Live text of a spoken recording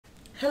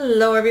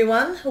Hello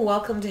everyone,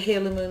 welcome to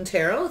Halo Moon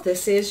Tarot.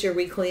 This is your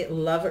weekly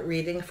love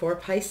reading for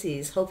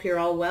Pisces. Hope you're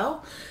all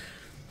well.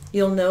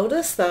 You'll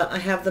notice that I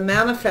have the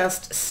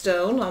Manifest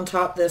Stone on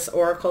top of this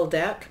Oracle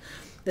deck.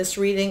 This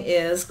reading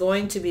is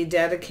going to be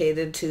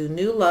dedicated to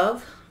new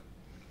love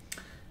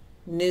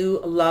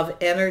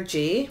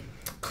energy,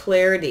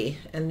 clarity,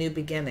 and new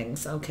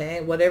beginnings,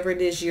 okay? Whatever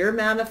it is you're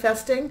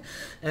manifesting,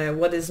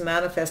 what is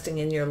manifesting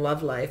in your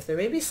love life. There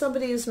may be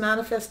somebody who's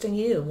manifesting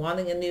you,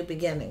 wanting a new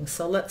beginning.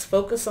 So let's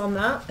focus on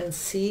that and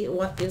see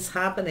what is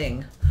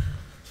happening.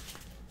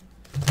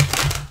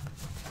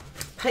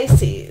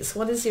 Pisces,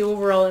 what is the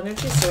overall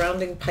energy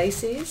surrounding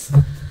Pisces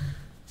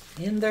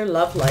in their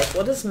love life?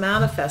 What is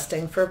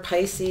manifesting for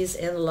Pisces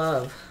in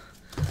love?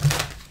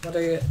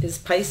 Is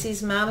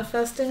Pisces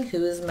manifesting?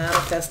 Who is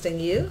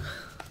manifesting you?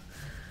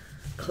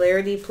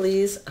 Clarity,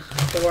 please,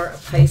 for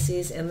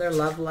Pisces in their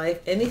love life.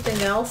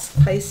 Anything else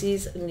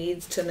Pisces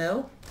needs to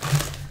know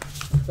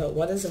about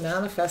what is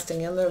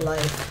manifesting in their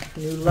life?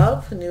 New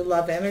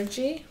love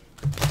energy,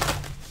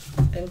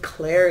 and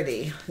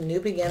clarity. New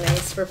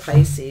beginnings for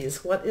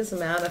Pisces. What is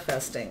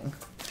manifesting?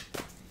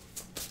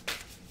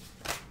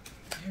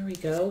 Here we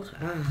go.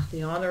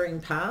 The honoring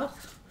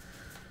path.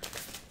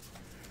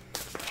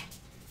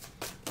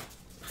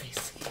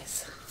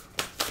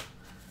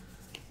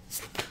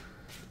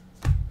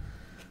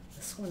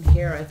 One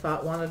here I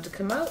thought wanted to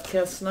come out,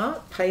 guess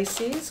not.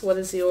 Pisces, what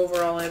is the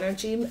overall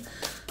energy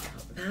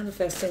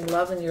manifesting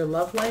love in your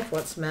love life?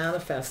 What's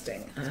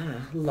manifesting?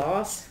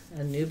 Loss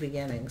and new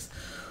beginnings.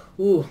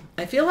 Ooh,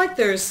 I feel like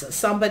there's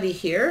somebody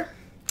here.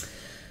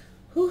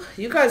 Ooh,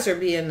 you guys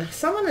are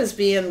someone is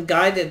being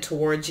guided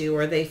towards you,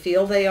 or they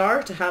feel they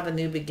are, to have a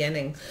new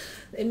beginning.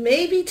 It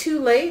may be too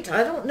late.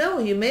 I don't know.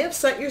 You may have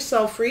set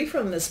yourself free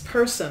from this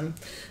person.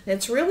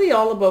 It's really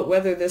all about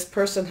whether this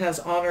person has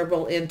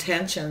honorable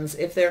intentions.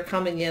 If they're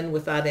coming in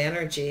with that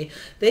energy,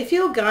 they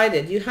feel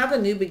guided. You have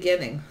a new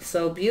beginning.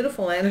 So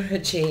beautiful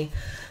energy.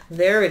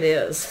 There it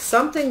is.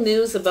 Something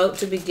new is about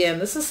to begin.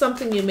 This is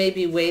something you may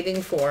be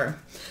waiting for.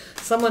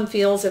 Someone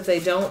feels if they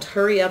don't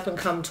hurry up and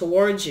come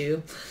towards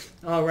you,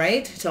 all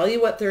right, tell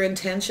you what their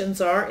intentions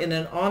are in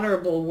an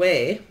honorable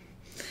way,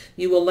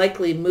 you will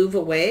likely move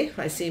away.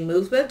 I see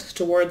movement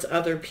towards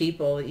other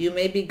people. You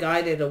may be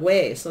guided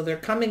away. So they're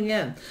coming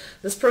in.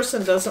 This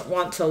person doesn't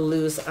want to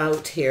lose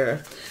out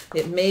here.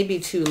 It may be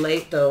too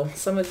late though.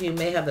 Some of you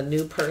may have a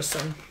new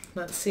person.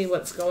 Let's see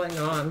what's going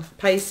on.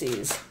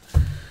 Pisces.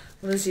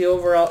 What is the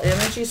overall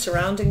energy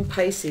surrounding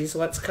Pisces?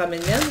 What's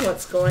coming in?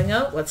 What's going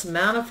out? What's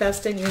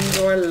manifesting in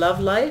your love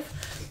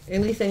life?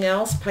 Anything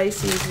else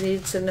Pisces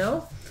needs to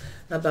know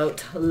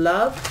about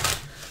love?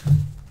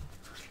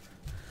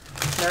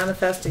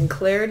 Manifesting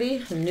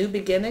clarity, new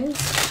beginnings.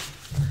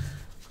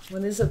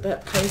 What is it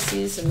that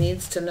Pisces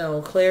needs to know?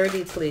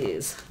 Clarity,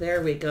 please.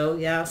 There we go.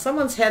 Yeah,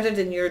 someone's headed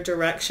in your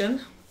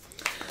direction.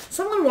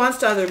 Someone wants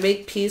to either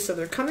make peace, or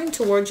they're coming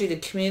towards you to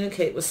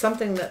communicate with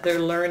something that they're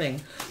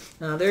learning.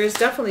 There is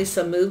definitely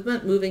some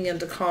movement moving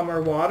into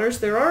calmer waters.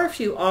 There are a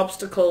few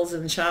obstacles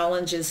and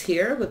challenges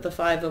here with the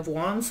Five of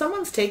Wands.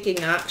 Someone's taking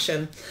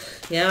action.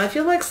 Yeah, I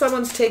feel like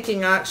someone's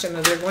taking action,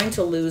 or they're going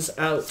to lose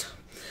out.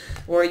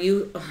 Or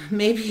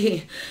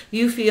maybe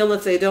you feel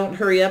if they don't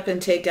hurry up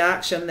and take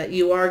action that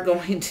you are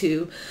going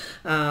to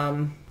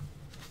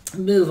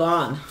move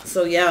on.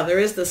 So yeah, there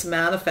is this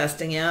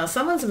manifesting. Yeah,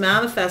 someone's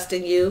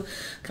manifesting you,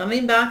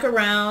 coming back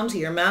around.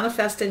 You're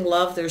manifesting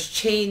love. There's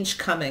change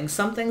coming.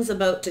 Something's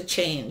about to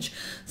change.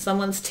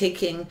 Someone's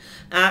taking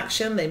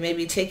action. They may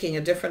be taking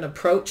a different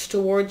approach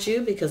towards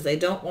you because they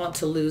don't want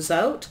to lose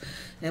out.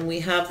 And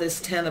we have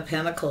this Ten of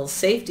Pentacles,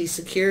 safety,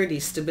 security,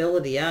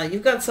 stability. Yeah,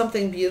 you've got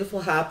something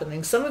beautiful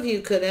happening. Some of you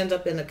could end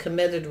up in a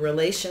committed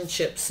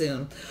relationship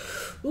soon.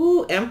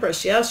 Ooh,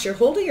 Empress, yes, you're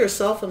holding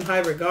yourself in high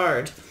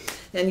regard.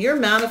 And you're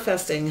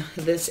manifesting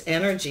this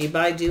energy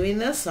by doing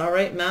this, all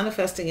right?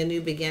 Manifesting a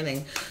new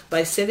beginning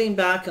by sitting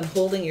back and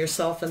holding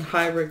yourself in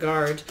high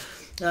regard.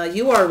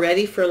 You are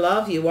ready for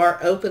love. You are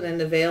open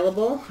and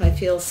available. I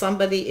feel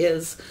somebody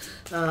is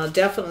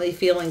definitely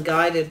feeling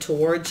guided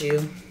towards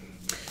you.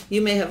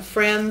 You may have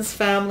friends,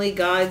 family,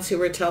 guides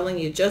who are telling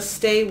you, just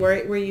stay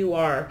right where you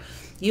are.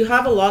 You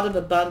have a lot of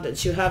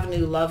abundance. You have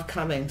new love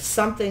coming.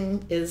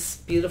 Something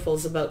is beautiful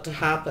is about to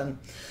happen.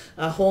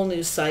 A whole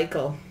new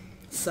cycle.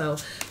 So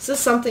this is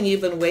something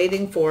you've been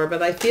waiting for,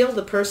 but I feel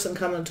the person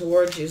coming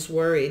towards you is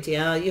worried.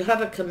 Yeah, you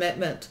have a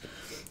commitment.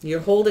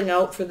 You're holding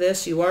out for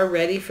this. You are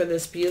ready for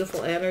this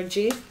beautiful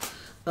energy.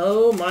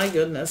 Oh my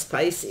goodness,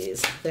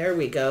 Pisces. There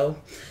we go.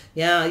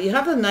 Yeah, you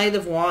have the Knight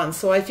of Wands.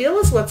 So I feel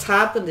as what's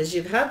happened is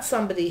you've had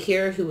somebody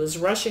here who was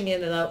rushing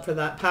in and out for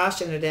that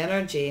passionate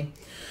energy.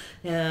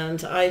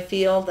 And I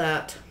feel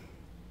that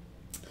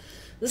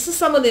this is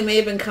someone who may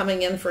have been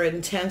coming in for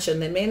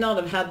intention. They may not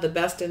have had the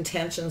best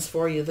intentions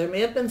for you. There may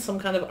have been some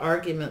kind of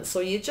argument.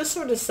 So you just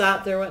sort of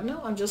sat there and went,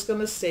 no, I'm just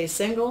going to stay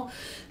single,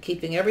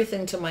 keeping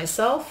everything to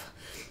myself.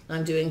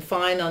 I'm doing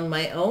fine on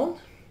my own.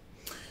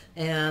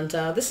 And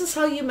this is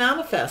how you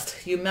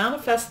manifest. You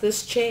manifest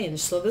this change.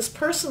 So this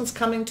person's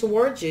coming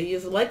towards you.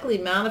 You've likely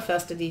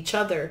manifested each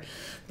other,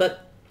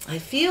 but I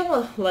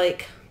feel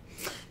like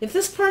if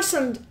this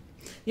person,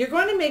 you're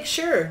going to make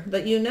sure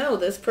that you know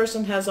this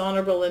person has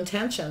honorable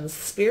intentions.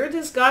 Spirit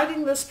is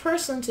guiding this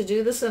person to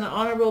do this in an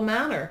honorable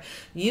manner.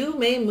 You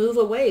may move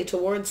away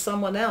towards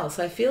someone else.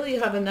 I feel you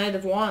have a Knight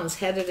of Wands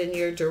headed in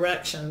your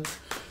directions.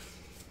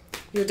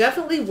 You're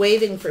definitely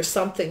waiting for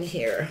something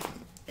here.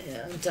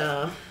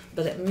 And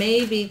but it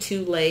may be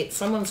too late.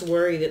 Someone's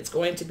worried it's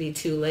going to be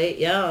too late.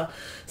 Yeah,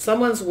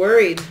 someone's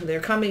worried. They're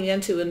coming in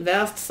to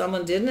invest.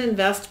 Someone didn't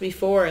invest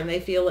before and they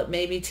feel it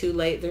may be too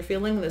late. They're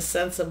feeling this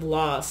sense of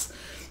loss.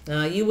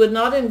 You would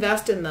not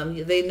invest in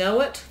them. They know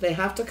it. They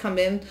have to come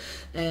in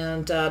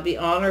and be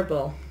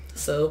honorable.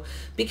 So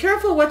be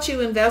careful what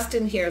you invest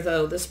in here,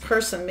 though. This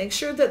person, make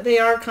sure that they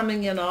are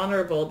coming in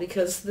honorable,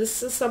 because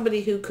this is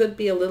somebody who could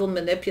be a little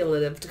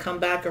manipulative to come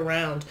back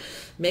around.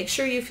 Make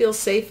sure you feel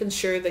safe and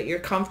sure that you're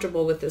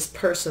comfortable with this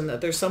person,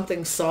 that there's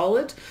something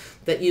solid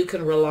that you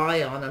can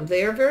rely on them.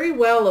 They are very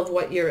well of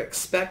what you're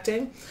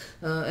expecting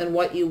and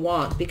what you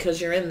want, because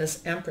you're in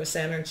this Empress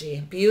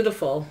energy.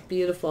 Beautiful,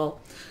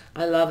 beautiful.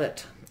 I love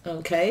it.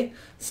 Okay,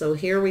 so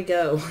here we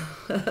go.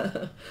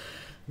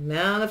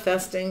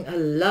 Manifesting a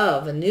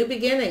love, a new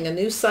beginning, a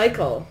new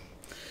cycle.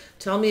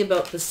 Tell me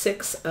about the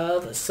Six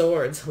of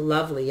Swords.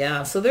 Lovely,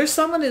 yeah. So there's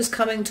someone who's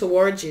coming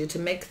towards you to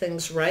make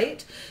things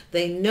right.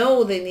 They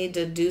know they need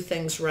to do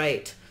things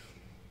right.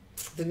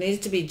 There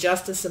needs to be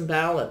justice and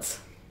balance.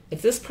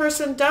 If this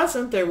person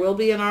doesn't, there will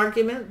be an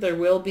argument. There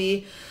will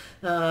be,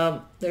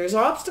 there's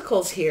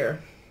obstacles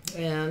here.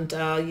 And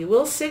you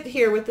will sit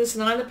here with this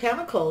Nine of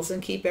Pentacles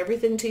and keep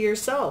everything to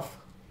yourself.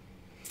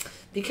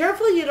 Be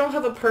careful you don't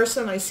have a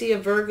person. I see a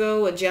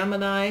Virgo, a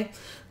Gemini,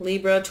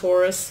 Libra,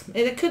 Taurus, and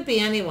it could be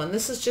anyone.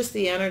 This is just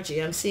the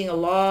energy. I'm seeing a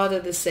lot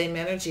of the same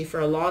energy for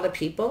a lot of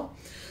people.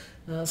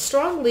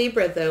 Strong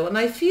Libra, though, and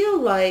I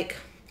feel like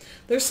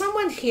there's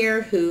someone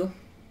here who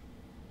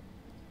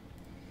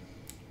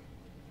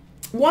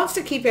wants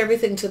to keep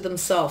everything to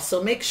themselves.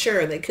 So make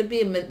sure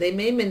they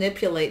may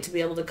manipulate to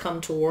be able to come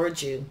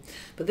towards you.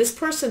 But this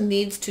person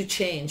needs to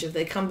change. If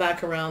they come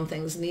back around,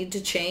 things need to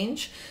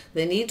change.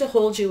 They need to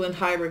hold you in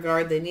high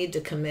regard. They need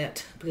to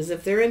commit. Because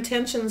if their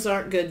intentions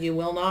aren't good, you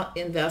will not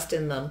invest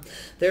in them.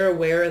 They're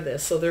aware of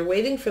this. So they're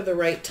waiting for the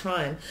right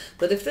time.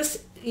 But if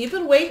this, you've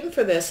been waiting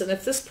for this, and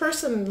if this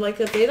person,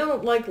 if they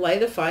don't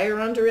light a fire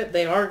under it,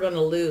 they are going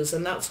to lose.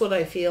 And that's what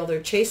I feel.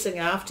 They're chasing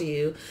after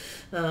you.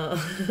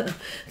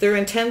 Their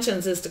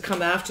intentions is to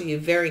come after you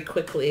very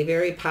quickly,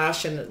 very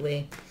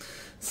passionately.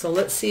 So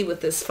let's see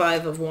with this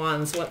Five of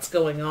Wands, what's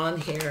going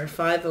on here.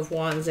 Five of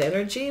Wands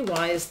energy.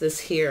 Why is this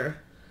here?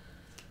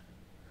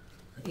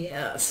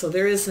 Yeah, so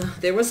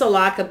there was a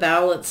lack of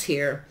balance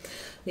here.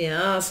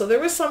 Yeah, so there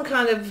was some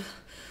kind of,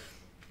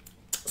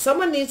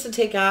 someone needs to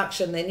take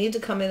action. They need to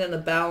come in a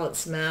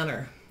balanced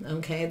manner.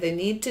 Okay, they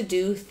need to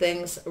do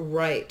things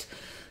right.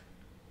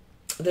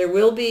 There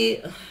will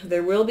be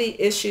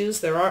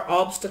issues. There are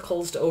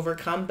obstacles to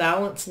overcome.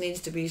 Balance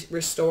needs to be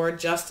restored.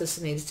 Justice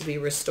needs to be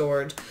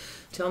restored.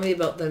 Tell me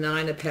about the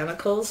Nine of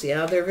Pentacles.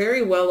 Yeah, they're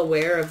very well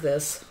aware of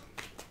this.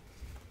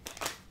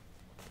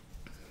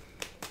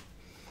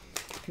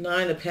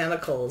 Nine of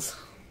Pentacles.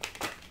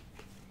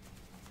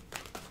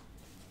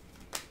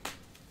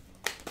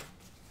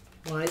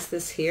 Why is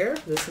this here?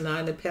 This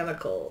Nine of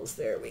Pentacles.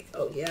 There we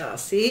go. Yeah,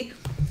 see?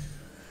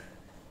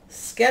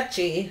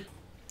 Sketchy.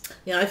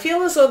 Yeah, I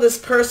feel as though this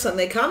person,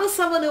 they kind of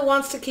someone who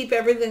wants to keep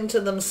everything to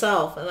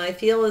themselves. And I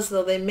feel as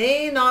though they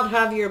may not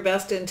have your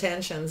best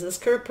intentions. This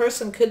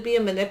person could be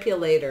a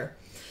manipulator.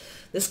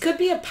 This could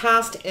be a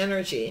past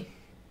energy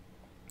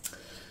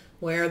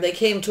where they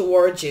came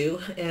towards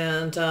you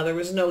and there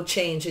was no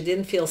change. It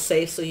didn't feel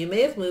safe, so you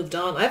may have moved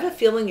on. I have a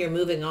feeling you're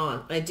moving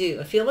on. I do.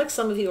 I feel like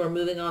some of you are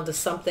moving on to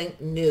something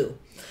new.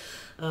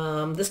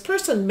 This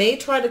person may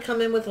try to come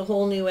in with a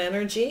whole new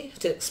energy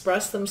to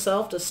express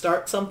themselves, to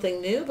start something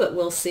new, but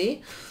we'll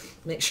see.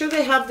 Make sure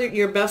they have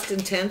your best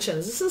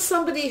intentions. This is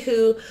somebody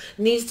who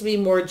needs to be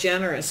more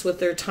generous with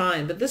their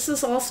time, but this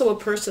is also a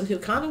person who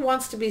kind of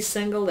wants to be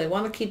single. They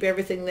want to keep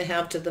everything they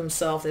have to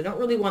themselves. They don't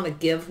really want to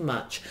give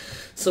much.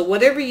 So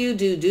whatever you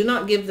do, do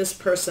not give this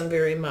person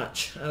very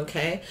much,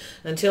 okay,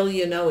 until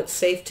you know it's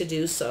safe to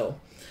do so.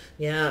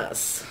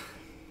 Yes.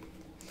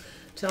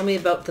 Tell me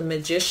about the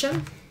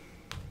Magician.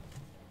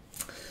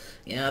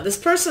 Yeah, this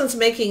person's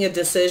making a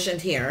decision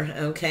here,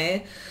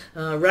 okay?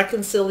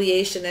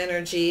 Reconciliation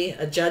energy,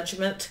 a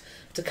judgment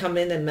to come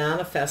in and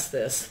manifest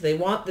this. They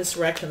want this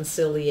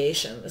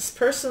reconciliation. This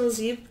person's,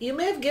 you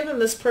may have given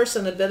this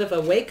person a bit of a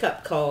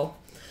wake-up call.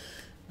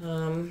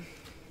 You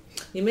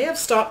may have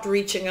stopped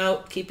reaching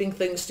out, keeping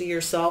things to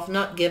yourself,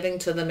 not giving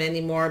to them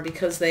anymore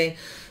because they,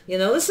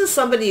 this is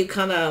somebody who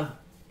kind of,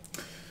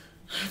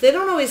 they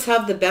don't always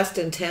have the best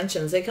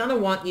intentions. They kind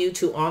of want you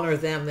to honor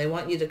them. They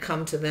want you to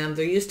come to them.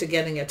 They're used to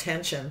getting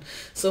attention.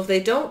 So if they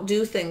don't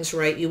do things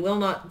right, you're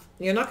not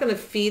going to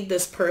feed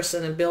this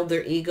person and build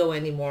their ego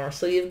anymore.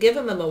 So you've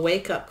given them a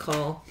wake-up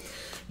call.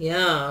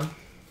 Yeah.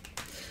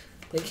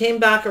 They came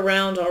back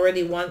around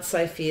already once,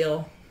 I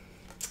feel.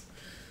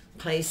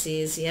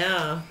 Pisces,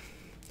 yeah.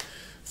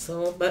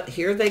 So, but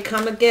here they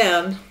come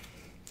again.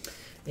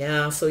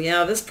 Yeah, so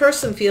yeah, this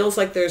person feels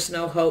like there's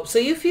no hope. So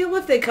you feel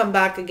if they come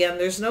back again,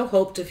 there's no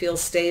hope to feel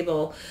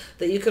stable,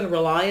 that you can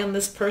rely on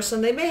this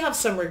person. They may have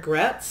some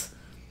regrets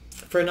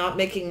for not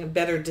making a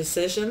better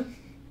decision.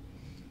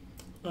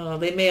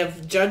 They may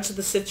have judged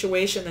the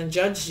situation and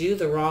judged you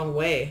the wrong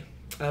way.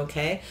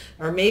 Okay,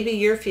 or maybe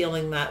you're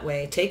feeling that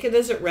way. Take it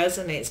as it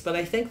resonates, but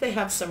I think they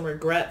have some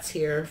regrets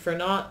here for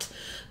not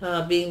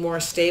being more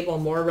stable,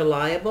 more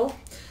reliable.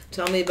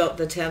 Tell me about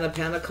the Ten of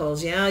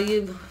Pentacles. Yeah,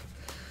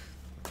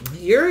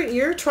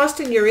 you're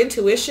trusting your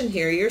intuition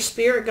here. Your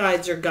spirit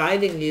guides are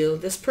guiding you.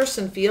 This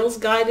person feels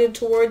guided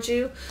towards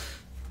you.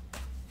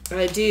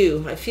 I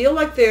do. I feel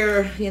like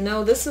they're,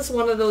 this is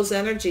one of those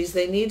energies.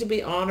 They need to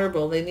be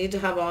honorable. They need to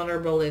have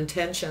honorable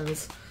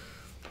intentions.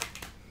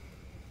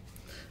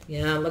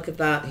 Yeah, look at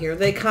that. Here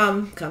they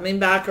come, coming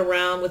back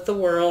around with the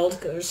World.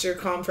 There's your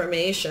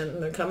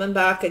confirmation. They're coming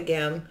back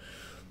again.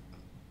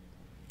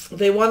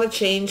 They want to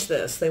change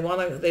this. They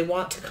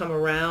want to come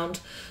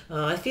around.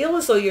 I feel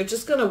as though you're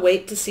just going to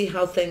wait to see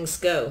how things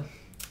go.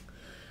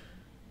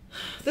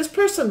 This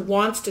person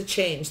wants to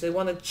change. They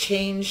want to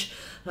change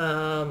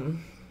the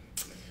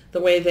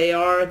way they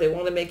are. They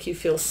want to make you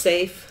feel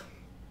safe,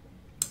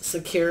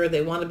 secure.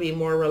 They want to be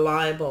more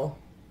reliable.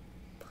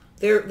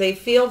 They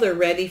feel they're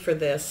ready for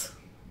this.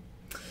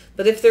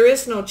 But if there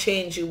is no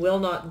change, you will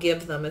not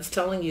give them. It's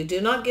telling you,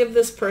 do not give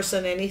this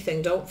person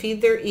anything. Don't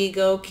feed their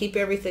ego. Keep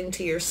everything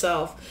to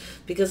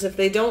yourself. Because if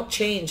they don't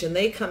change and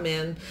they come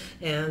in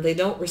and they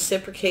don't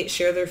reciprocate,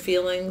 share their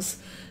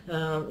feelings, they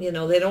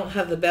don't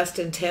have the best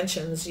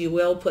intentions, you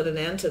will put an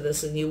end to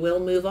this and you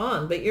will move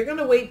on. But you're going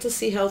to wait to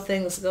see how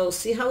things go.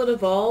 See how it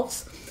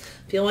evolves.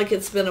 Feel like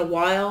it's been a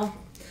while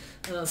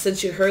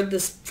since you heard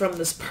this from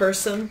this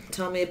person.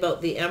 Tell me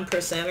about the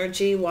Empress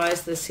energy. Why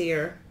is this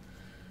here?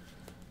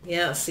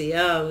 Yes,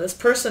 yeah, this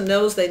person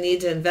knows they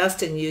need to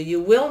invest in you.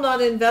 You will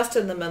not invest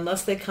in them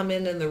unless they come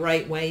in the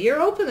right way. You're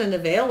open and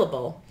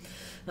available.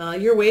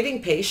 You're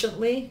waiting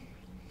patiently.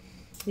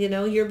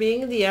 You're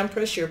being the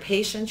Empress. You're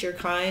patient. You're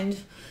kind.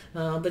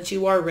 But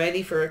you are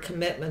ready for a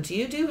commitment.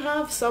 You do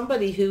have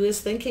somebody who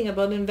is thinking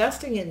about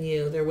investing in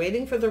you. They're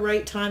waiting for the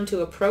right time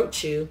to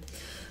approach you.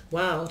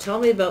 Wow, tell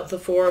me about the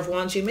Four of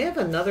Wands. You may have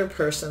another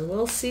person.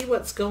 We'll see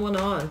what's going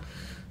on.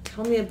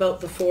 Tell me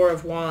about the Four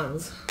of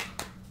Wands.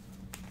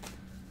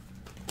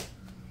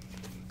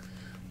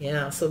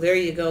 Yeah, so there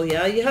you go.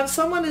 Yeah, you have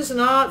someone who's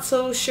not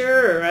so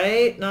sure,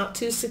 right? Not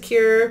too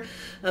secure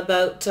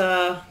about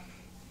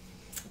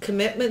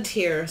commitment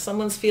here.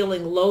 Someone's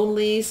feeling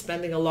lonely,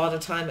 spending a lot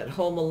of time at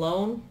home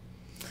alone.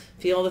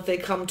 Feel that they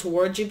come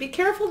towards you. Be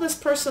careful, this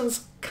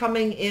person's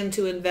coming in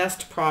to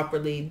invest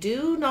properly.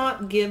 Do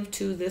not give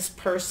to this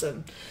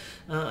person.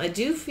 I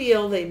do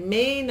feel they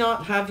may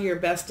not have your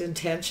best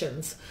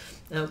intentions.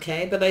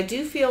 Okay, but I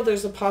do feel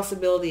there's a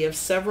possibility of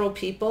several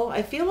people.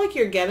 I feel like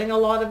you're getting a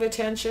lot of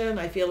attention.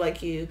 I feel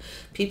like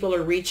people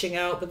are reaching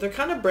out, but they're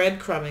kind of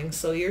breadcrumbing.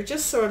 So you're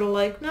just sort of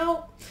like,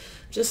 no,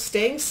 just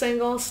staying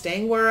single,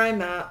 staying where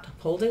I'm at,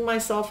 holding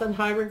myself in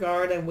high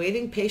regard and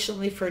waiting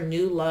patiently for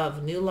new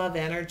love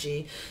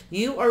energy.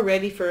 You are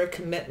ready for a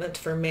commitment,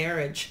 for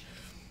marriage.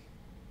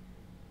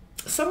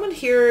 Someone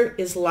here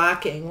is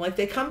lacking, like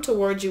they come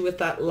towards you with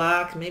that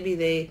lack. Maybe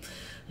they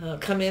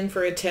come in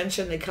for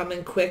attention, they come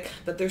in quick,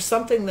 but there's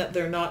something that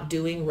they're not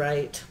doing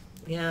right.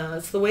 Yeah,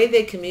 it's the way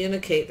they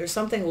communicate. There's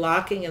something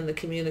lacking in the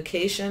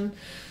communication.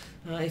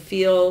 I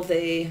feel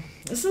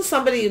this is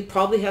somebody who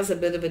probably has a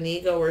bit of an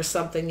ego or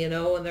something,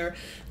 and their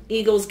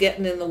ego's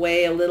getting in the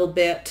way a little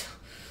bit.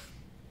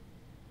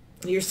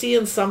 You're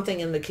seeing something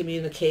in the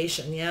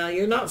communication. Yeah,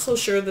 you're not so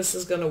sure this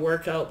is going to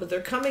work out, but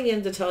they're coming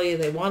in to tell you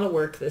they want to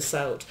work this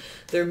out.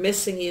 They're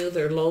missing you.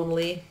 They're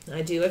lonely.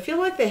 I feel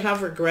like they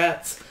have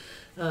regrets.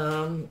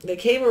 They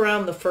came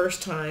around the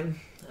first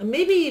time.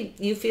 Maybe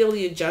you feel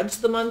you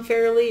judged them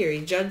unfairly, or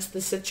you judged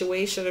the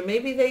situation, or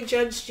maybe they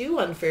judged you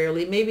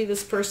unfairly. Maybe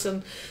this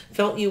person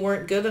felt you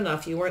weren't good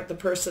enough. You weren't the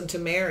person to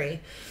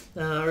marry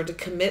or to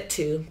commit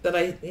to.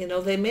 But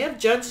they may have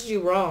judged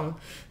you wrong.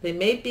 They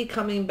may be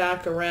coming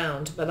back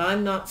around, but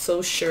I'm not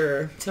so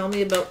sure. Tell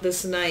me about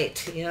this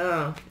Knight.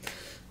 Yeah,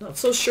 not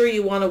so sure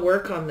you want to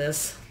work on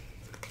this.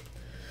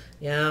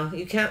 Yeah,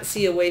 you can't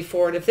see a way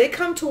forward. If they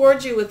come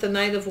towards you with the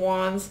Knight of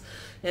Wands,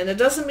 and it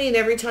doesn't mean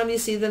every time you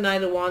see the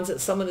Knight of Wands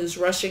it's someone who's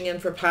rushing in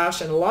for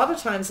passion. A lot of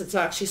times it's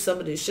actually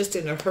somebody who's just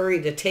in a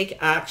hurry to take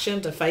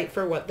action, to fight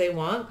for what they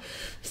want.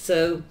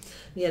 So,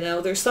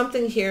 there's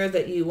something here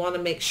that you want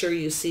to make sure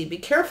you see. Be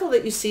careful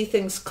that you see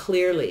things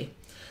clearly,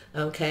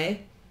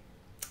 okay?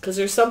 Because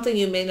there's something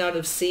you may not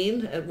have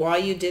seen and why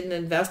you didn't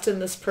invest in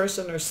this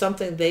person, or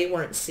something they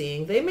weren't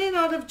seeing. They may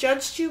not have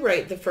judged you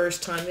right the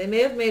first time. They may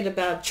have made a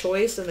bad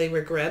choice and they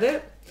regret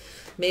it.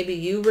 Maybe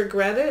you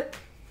regret it.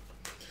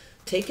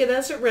 Take it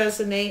as it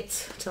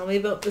resonates. Tell me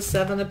about the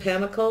Seven of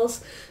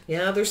Pentacles.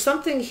 Yeah, there's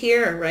something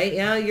here, right?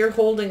 Yeah, you're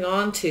holding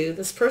on to.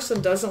 This person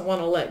doesn't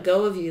want to let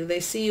go of you. They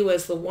see you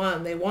as the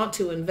one. They want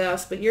to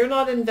invest, but you're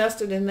not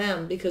invested in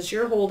them because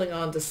you're holding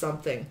on to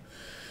something.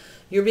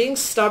 You're being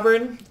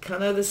stubborn,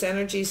 kind of this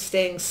energy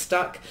staying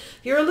stuck.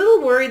 You're a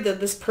little worried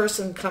that this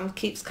person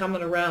keeps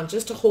coming around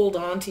just to hold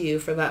on to you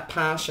for that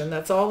passion.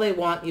 That's all they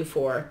want you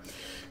for,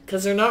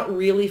 because they're not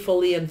really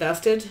fully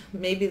invested.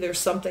 Maybe there's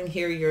something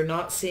here you're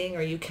not seeing,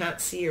 or you can't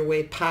see your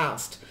way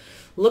past.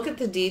 Look at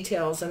the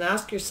details and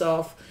ask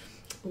yourself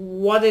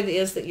what it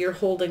is that you're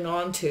holding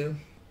on to.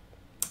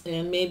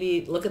 And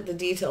maybe look at the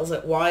details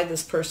at why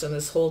this person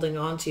is holding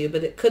on to you.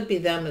 But it could be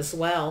them as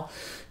well.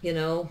 You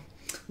know,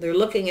 they're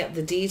looking at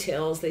the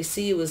details. They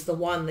see you as the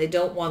one. They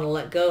don't want to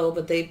let go,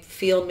 but they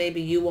feel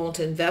maybe you won't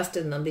invest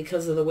in them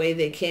because of the way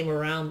they came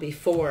around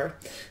before.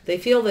 They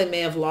feel they may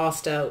have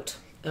lost out,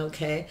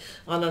 okay,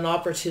 on an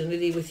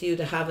opportunity with you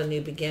to have a new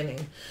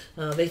beginning.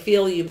 They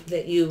feel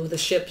the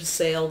ship has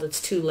sailed.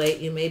 It's too late.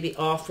 You may be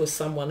off with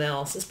someone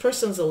else. This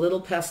person's a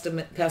little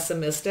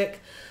pessimistic.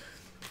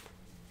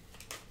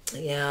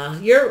 Yeah,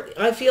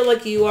 I feel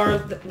like you are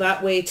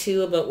that way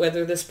too about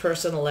whether this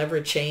person will ever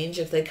change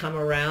if they come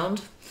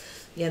around.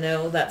 You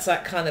know, that's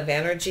that kind of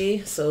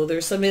energy. So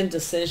there's some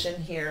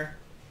indecision here.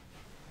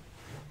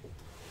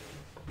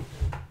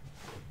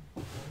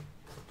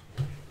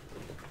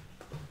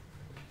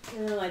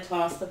 And I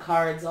toss the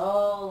cards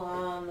all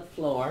on the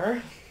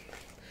floor.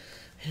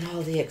 And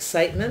all the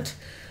excitement.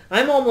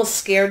 I'm almost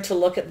scared to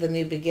look at the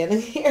new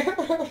beginning here.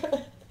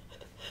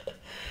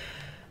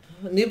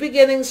 New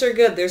beginnings are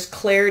good. There's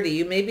clarity.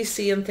 You may be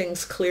seeing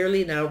things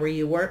clearly now where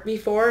you weren't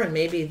before, and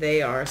maybe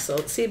they are. So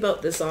let's see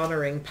about this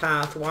honoring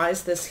path. Why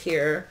is this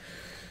here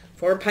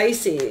for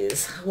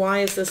Pisces?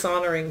 Why is this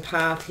honoring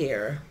path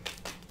here?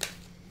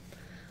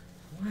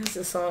 Why is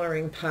this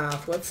honoring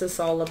path? What's this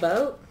all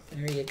about?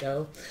 There you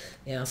go.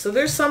 Yeah, so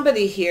there's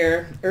somebody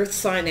here, earth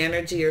sign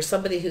energy, or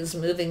somebody who's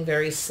moving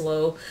very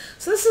slow.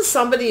 So this is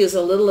somebody who's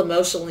a little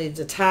emotionally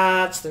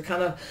detached. They're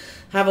kind of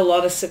have a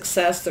lot of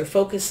success. They're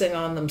focusing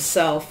on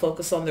themselves,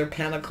 focus on their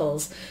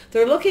pentacles.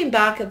 They're looking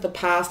back at the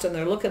past and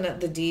they're looking at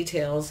the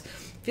details.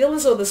 Feel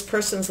as though this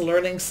person's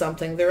learning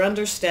something. They're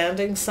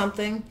understanding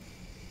something.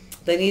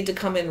 They need to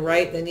come in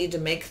right. They need to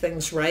make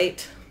things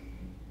right.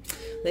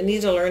 They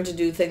need to learn to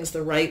do things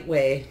the right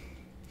way.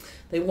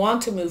 They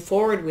want to move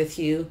forward with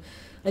you.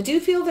 I do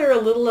feel they're a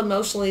little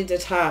emotionally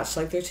detached,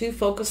 like they're too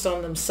focused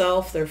on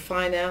themselves, their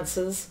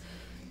finances.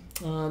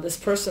 This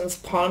person's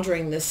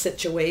pondering this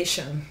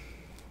situation.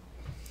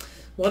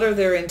 What are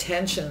their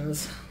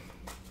intentions?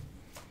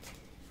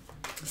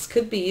 This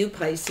could be you,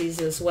 Pisces,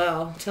 as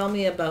well. Tell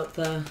me about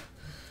the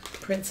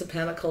Prince of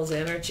Pentacles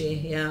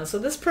energy. Yeah, so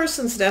this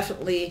person's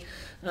definitely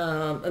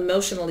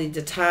emotionally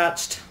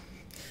detached,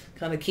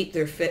 kind of keep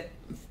their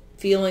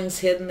feelings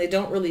hidden. They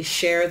don't really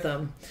share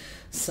them.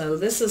 So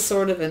this is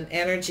sort of an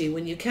energy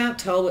when you can't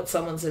tell what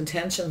someone's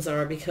intentions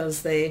are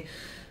because they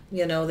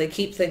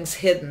keep things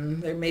hidden.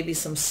 There may be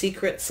some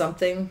secret,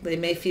 something. They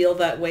may feel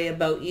that way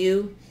about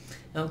you.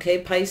 Okay,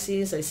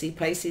 Pisces. I see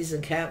Pisces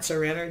and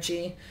Cancer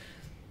energy.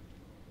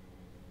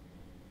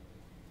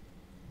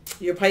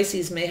 Your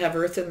Pisces may have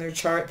Earth in their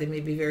chart. They may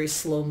be very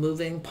slow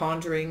moving,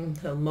 pondering,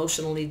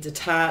 emotionally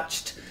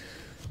detached.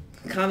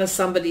 Kind of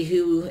somebody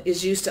who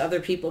is used to other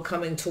people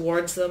coming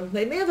towards them.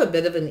 They may have a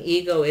bit of an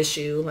ego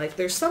issue. Like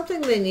there's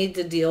something they need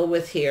to deal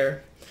with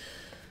here.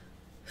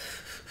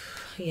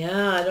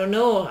 Yeah, I don't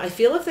know. I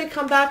feel if they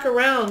come back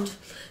around,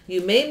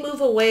 you may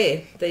move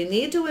away. They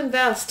need to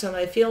invest, and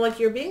I feel like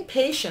you're being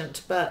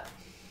patient, but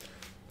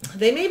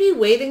they may be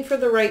waiting for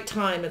the right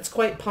time. It's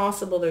quite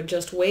possible they're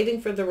just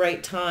waiting for the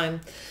right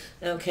time,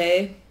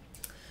 okay,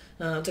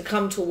 to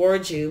come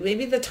towards you.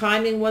 Maybe the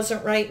timing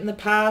wasn't right in the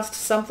past.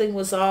 Something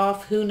was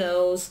off. Who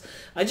knows?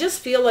 I just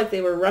feel like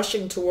they were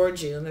rushing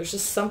towards you, and there's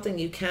just something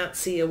you can't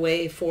see a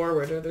way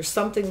forward, or there's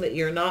something that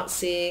you're not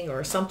seeing,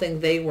 or something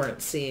they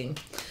weren't seeing.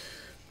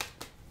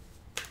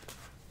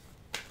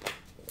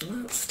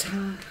 Let's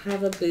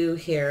have a boo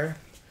here.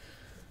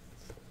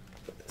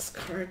 Put this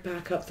card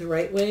back up the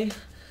right way.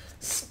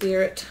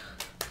 Spirit,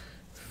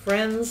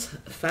 friends,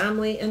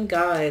 family, and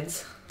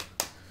guides.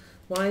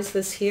 Why is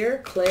this here?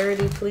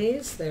 Clarity,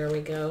 please. There we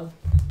go.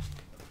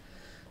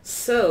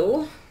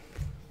 So,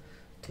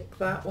 take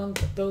that one,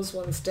 put those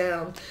ones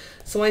down.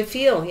 So I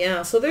feel,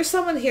 yeah, so there's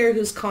someone here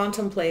who's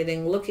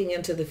contemplating, looking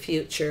into the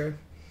future.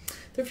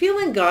 They're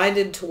feeling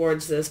guided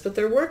towards this, but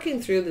they're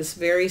working through this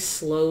very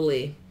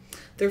slowly.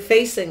 They're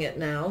facing it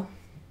now,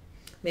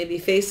 maybe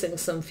facing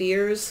some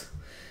fears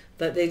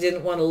that they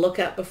didn't want to look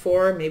at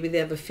before. Maybe they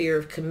have a fear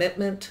of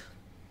commitment.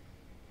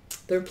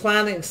 They're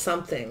planning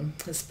something.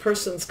 This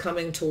person's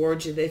coming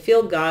towards you. They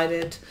feel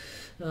guided.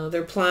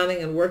 They're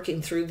planning and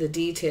working through the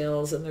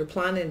details, and they're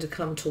planning to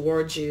come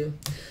towards you.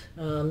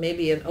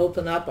 Maybe an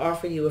open up,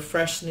 offer you a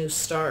fresh new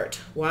start.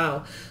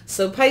 Wow.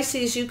 So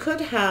Pisces, you could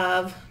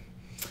have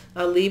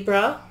a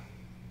Libra,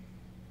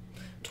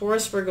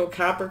 Taurus, Virgo,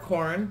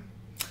 Capricorn,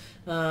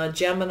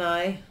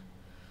 Gemini,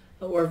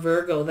 or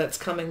Virgo that's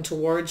coming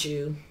towards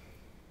you.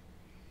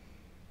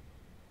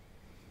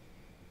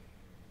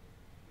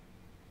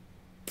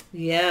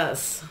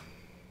 Yes.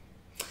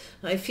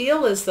 I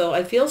feel as though,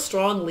 I feel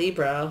strong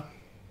Libra.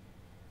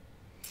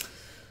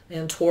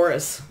 and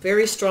Taurus.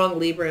 Very strong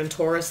Libra and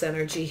Taurus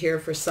energy here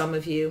for some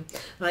of you.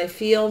 I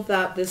feel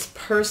that this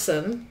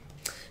person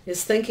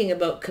is thinking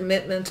about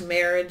commitment,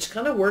 marriage,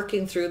 kind of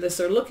working through this.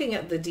 They're looking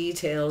at the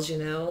details, you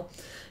know,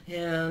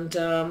 and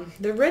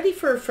they're ready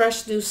for a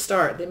fresh new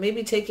start. They may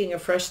be taking a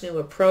fresh new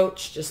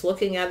approach, just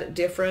looking at it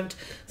different.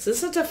 So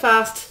this isn't a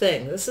fast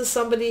thing. This is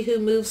somebody who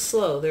moves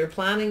slow. They're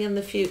planning in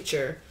the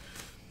future.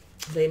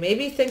 They may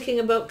be thinking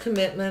about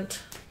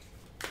commitment.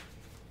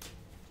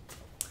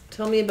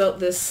 Tell me about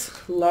this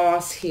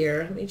loss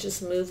here. Let me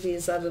just move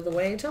these out of the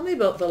way. Tell me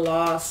about the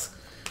loss,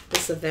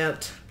 this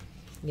event.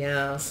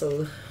 Yeah,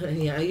 so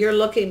yeah, you're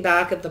looking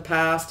back at the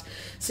past.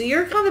 So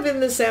you're kind of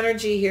in this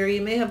energy here. You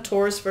may have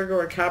Taurus, Virgo,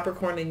 or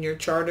Capricorn in your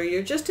chart, or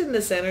you're just in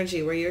this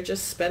energy where you're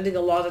just spending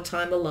a lot of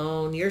time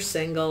alone. You're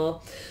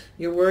single.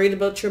 You're worried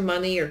about your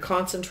money. You're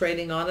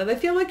concentrating on it. I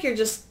feel like you're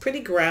just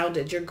pretty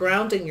grounded. You're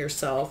grounding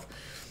yourself.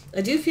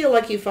 I do feel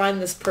like you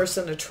find this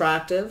person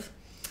attractive.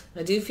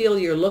 I do feel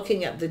you're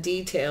looking at the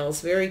details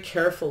very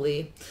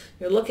carefully.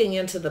 You're looking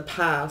into the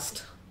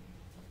past.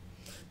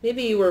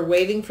 Maybe you were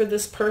waiting for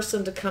this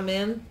person to come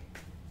in.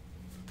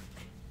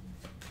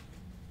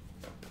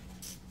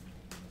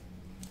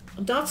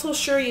 I'm not so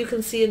sure you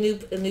can see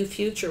a new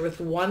future with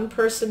one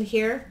person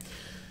here.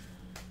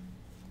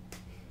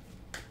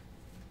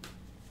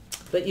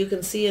 But you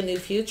can see a new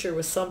future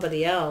with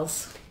somebody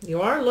else.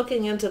 You are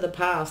looking into the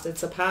past.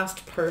 It's a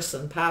past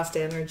person, past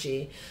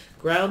energy.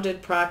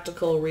 Grounded,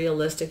 practical,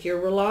 realistic. You're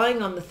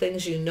relying on the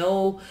things you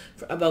know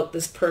about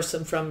this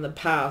person from the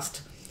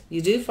past.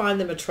 You do find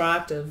them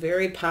attractive,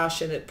 very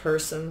passionate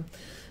person.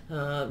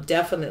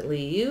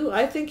 Definitely.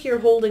 I think you're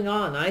holding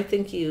on. I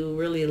think you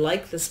really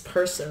like this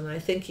person. I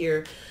think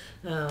your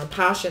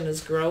passion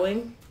is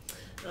growing.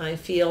 I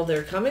feel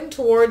they're coming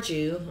towards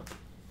you,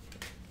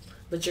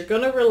 but you're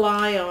going to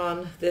rely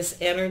on this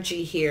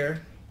energy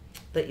here,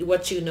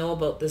 what you know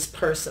about this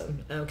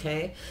person,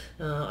 okay?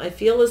 I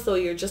feel as though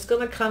you're just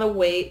going to kind of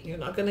wait. You're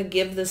not going to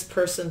give this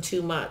person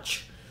too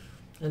much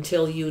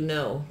until you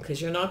know,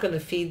 because you're not going to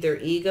feed their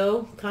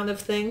ego kind of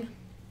thing.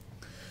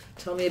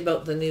 Tell me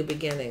about the new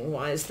beginning.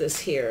 Why is this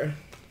here?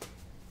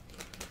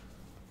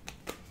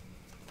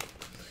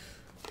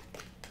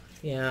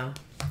 Yeah,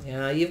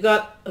 you've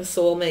got a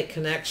soulmate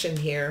connection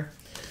here.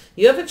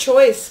 You have a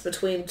choice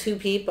between two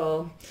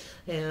people,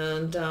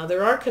 and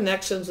there are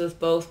connections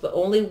with both, but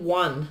only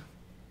one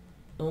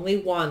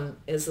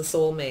is the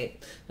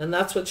soulmate, and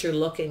that's what you're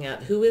looking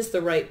at. Who is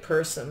the right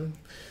person?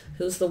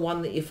 Who's the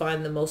one that you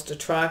find the most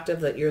attractive,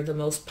 that you're the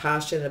most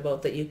passionate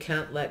about, that you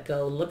can't let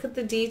go? Look at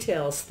the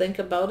details. Think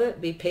about it.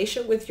 Be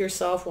patient with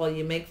yourself while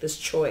you make this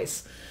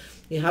choice.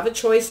 You have a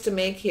choice to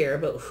make here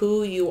about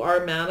who you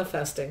are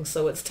manifesting.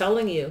 So it's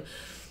telling you,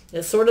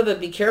 it's sort of a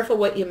be careful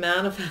what you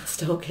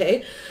manifest,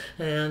 okay?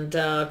 And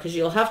because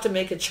you'll have to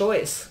make a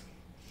choice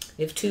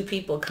if two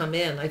people come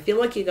in. I feel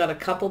like you got a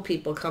couple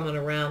people coming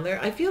around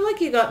there. I feel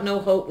like you got no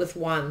hope with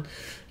one.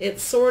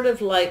 It's sort of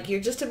like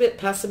you're just a bit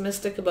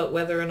pessimistic about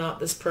whether or not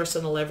this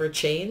person will ever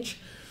change.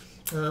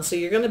 So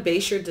you're going to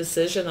base your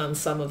decision on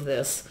some of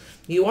this.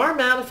 You are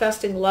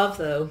manifesting love,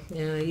 though.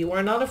 You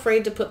are not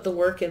afraid to put the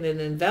work in and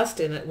invest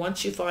in it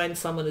once you find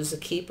someone who's a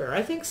keeper.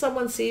 I think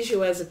someone sees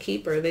you as a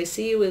keeper. They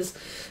see you as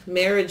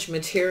marriage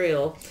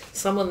material,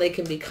 someone they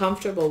can be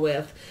comfortable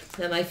with.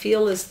 And I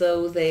feel as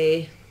though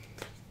they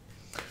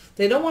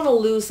don't want to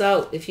lose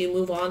out if you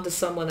move on to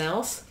someone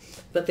else.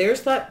 But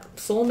there's that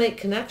soulmate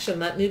connection,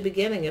 that new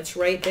beginning. It's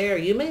right there.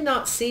 You may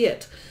not see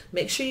it.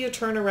 Make sure you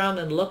turn around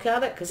and look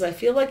at it, because I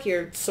feel like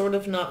you're sort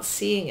of not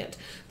seeing it.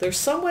 There's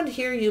someone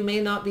here you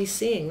may not be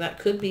seeing. That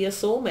could be a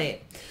soulmate.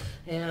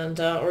 And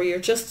or you're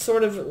just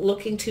sort of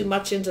looking too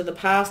much into the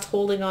past,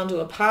 holding on to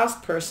a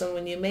past person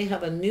when you may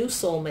have a new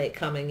soulmate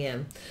coming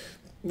in.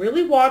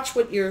 Really watch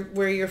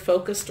where you're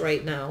focused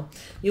right now.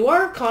 You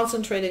are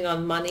concentrating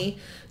on money.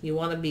 You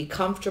want to be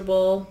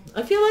comfortable.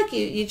 I feel like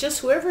you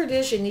just, whoever it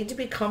is, you need to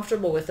be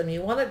comfortable with them.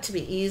 You want it to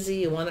be easy.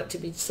 You want it to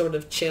be sort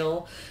of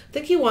chill. I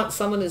think you want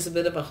someone who's a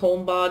bit of a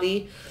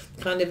homebody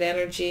kind of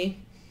energy.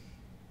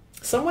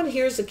 Someone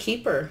here is a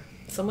keeper.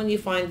 Someone you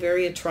find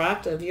very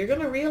attractive. You're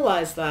going to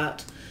realize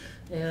that.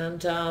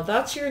 And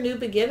that's your new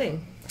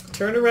beginning.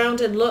 Turn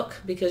around and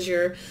look, because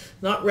you're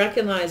not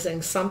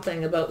recognizing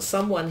something about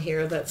someone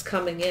here that's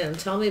coming in.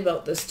 Tell me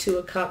about this Two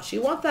of Cups.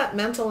 You want that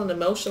mental and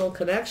emotional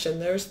connection.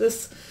 There's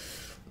this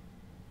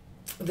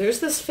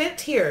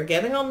fit here,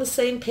 getting on the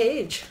same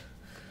page.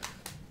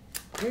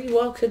 Very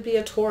well could be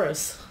a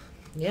Taurus.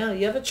 Yeah,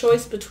 you have a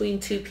choice between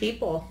two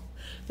people.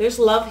 There's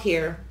love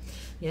here.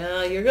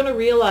 Yeah, you're going to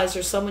realize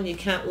there's someone you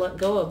can't let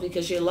go of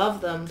because you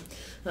love them.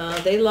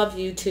 They love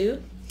you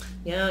too.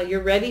 Yeah,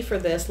 you're ready for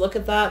this. Look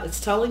at that.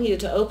 It's telling you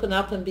to open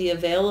up and be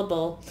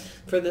available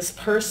for this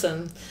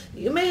person.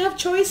 You may have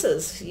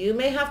choices. You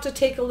may have to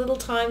take a little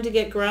time to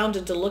get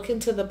grounded, to look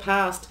into the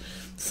past.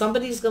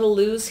 Somebody's going to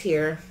lose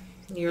here.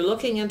 You're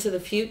looking into the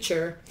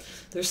future.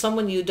 There's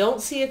someone you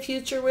don't see a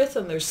future with,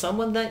 and there's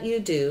someone that you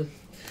do.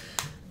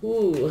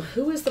 Ooh,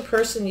 who is the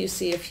person you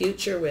see a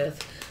future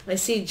with? I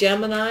see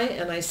Gemini,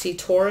 and I see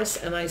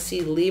Taurus, and I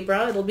see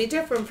Libra. It'll be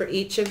different for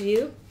each of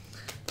you.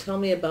 Tell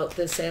me about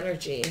this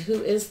energy.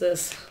 Who is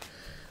this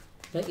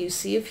that you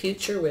see a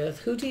future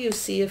with? Who do you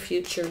see a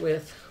future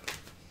with?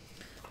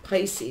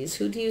 Pisces,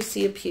 who do you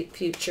see a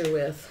future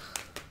with?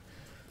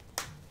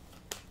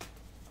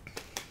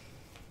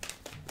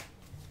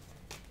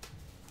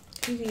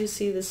 Who do you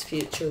see this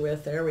future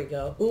with? There we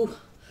go. Ooh,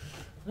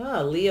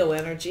 Leo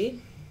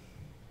energy.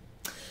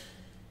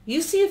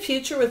 You see a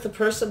future with the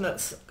person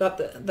that's got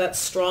that's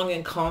strong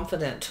and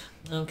confident,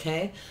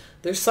 okay?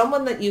 There's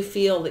someone that you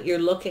feel that you're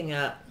looking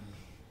at.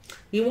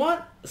 You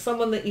want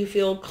someone that you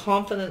feel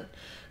confident,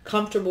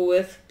 comfortable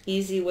with,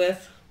 easy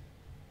with.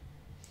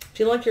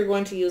 Feel like you're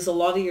going to use a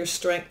lot of your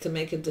strength to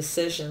make a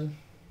decision.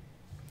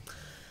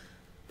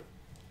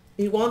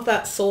 You want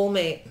that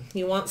soulmate.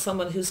 You want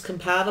someone who's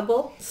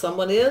compatible.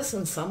 Someone is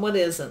and someone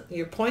isn't.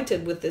 You're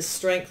pointed with this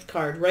strength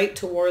card right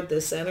toward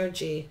this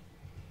energy.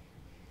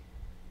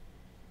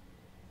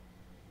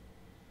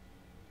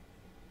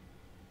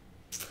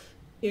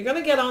 You're going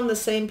to get on the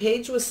same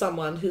page with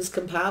someone who's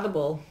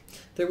compatible.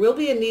 There will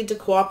be a need to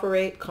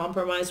cooperate,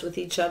 compromise with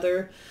each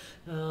other,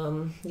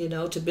 you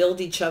know, to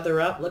build each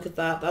other up. Look at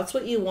that. That's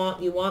what you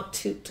want. You want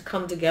to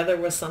come together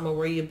with someone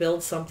where you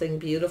build something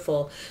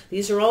beautiful.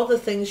 These are all the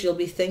things you'll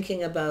be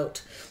thinking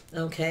about,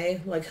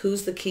 okay? Like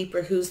who's the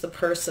keeper, who's the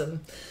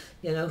person,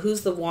 you know,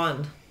 who's the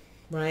one,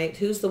 right?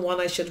 Who's the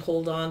one I should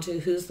hold on to?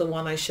 Who's the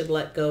one I should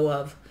let go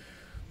of?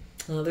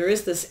 There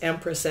is this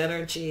Empress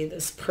energy,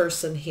 this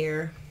person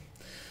here.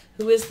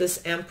 Who is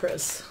this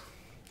Empress?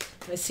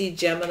 I see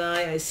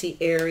Gemini. I see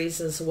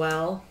Aries as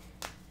well.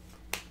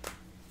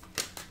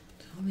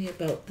 Tell me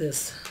about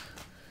this.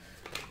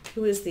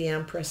 Who is the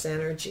Empress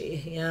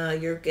energy? Yeah,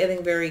 you're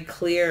getting very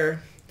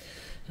clear.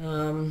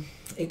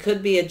 It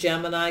could be a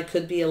Gemini,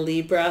 could be a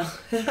Libra.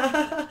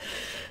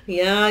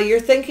 Yeah, you're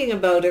thinking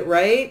about it,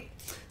 right?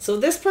 So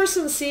this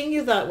person's seeing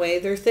you that way.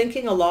 They're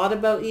thinking a lot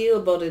about you,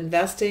 about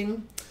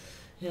investing.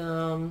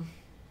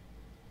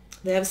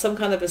 They have some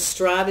kind of a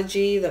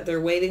strategy that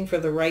they're waiting for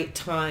the right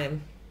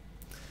time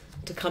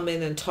to come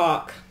in and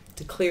talk,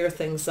 to clear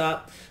things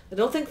up. I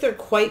don't think they're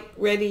quite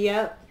ready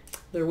yet.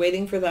 They're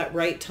waiting for that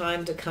right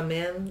time to come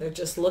in. They're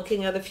just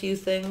looking at a few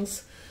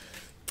things.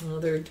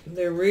 They're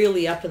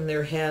really up in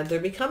their head. They're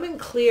becoming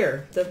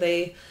clear that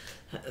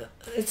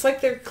it's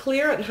like they're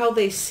clear at how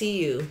they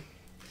see you.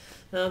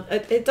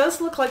 It does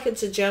look like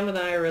it's a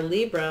Gemini or a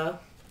Libra.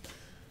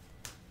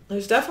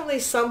 There's definitely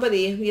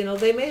somebody, you know,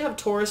 they may have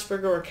Taurus,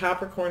 Virgo, or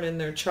Capricorn in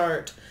their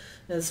chart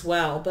as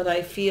well, but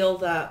I feel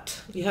that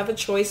you have a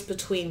choice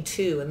between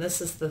two, and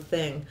this is the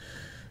thing.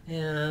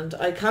 And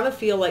I kind of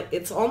feel like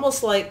it's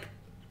almost like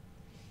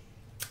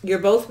you're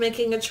both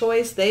making a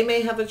choice. They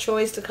may have a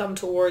choice to come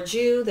towards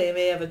you. They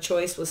may have a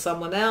choice with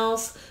someone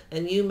else,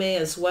 and you may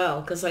as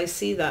well, because I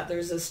see that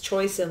there's this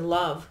choice in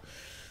love.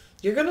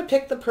 You're going to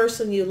pick the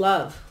person you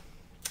love.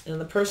 And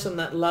the person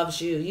that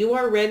loves you. You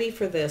are ready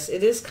for this.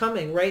 It is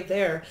coming right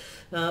there.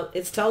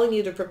 It's telling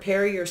you to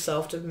prepare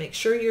yourself, to make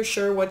sure you're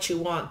sure what you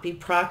want. Be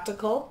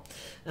practical,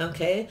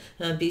 okay?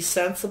 And be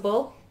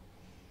sensible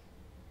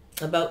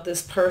about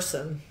this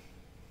person.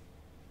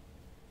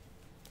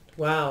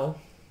 Wow.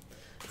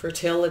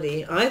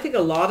 Fertility. I think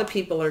a lot of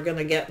people are going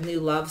to get new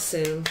love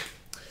soon.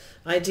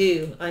 I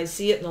do. I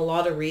see it in a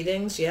lot of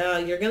readings. Yeah,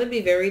 you're going to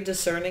be very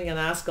discerning and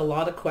ask a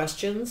lot of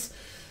questions.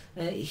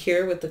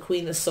 Here with the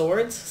Queen of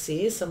Swords,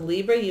 see some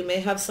Libra. You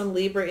may have some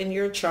Libra in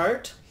your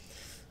chart,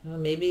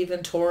 maybe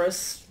even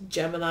Taurus,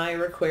 Gemini,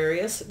 or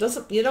Aquarius.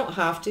 You don't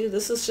have to.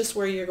 This is just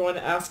where you're going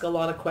to ask a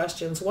lot of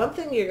questions. One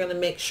thing you're going to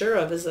make sure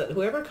of is that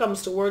whoever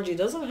comes towards you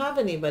doesn't have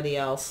anybody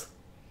else.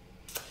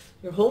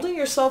 You're holding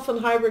yourself in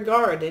high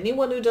regard.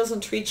 Anyone who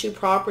doesn't treat you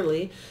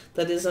properly,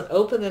 that isn't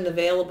open and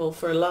available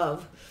for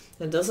love,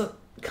 and doesn't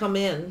come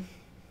in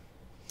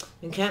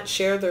and can't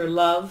share their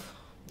love,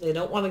 they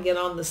don't want to get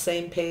on the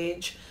same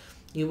page,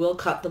 you will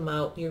cut them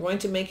out. You're going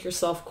to make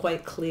yourself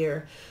quite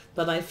clear.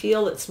 But I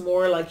feel it's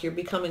more like you're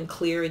becoming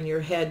clear in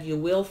your head. You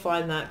will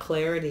find that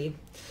clarity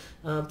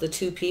of the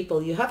two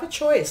people. You have a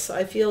choice.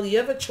 I feel you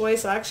have a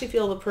choice. I actually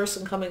feel the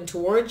person coming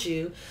towards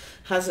you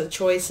has a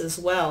choice as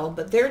well.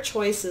 But their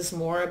choice is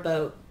more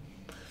about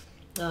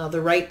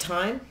the right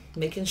time,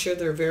 making sure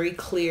they're very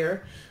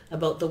clear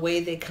about the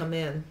way they come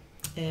in.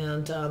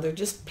 And they're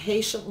just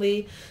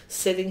patiently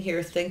sitting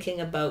here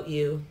thinking about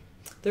you.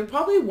 They're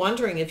probably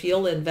wondering if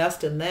you'll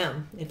invest in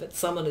them, if it's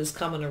someone who's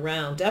coming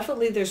around.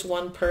 Definitely there's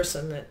one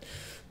person that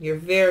you're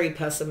very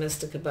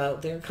pessimistic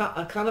about. They're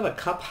kind of a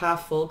cup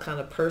half full kind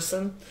of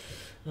person.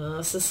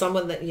 This is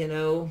someone that, you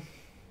know,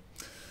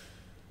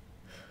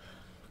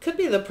 could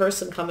be the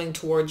person coming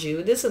towards you.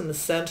 It is in the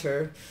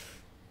center.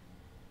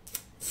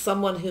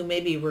 Someone who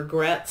maybe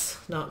regrets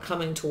not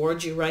coming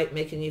towards you, right,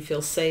 making you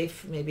feel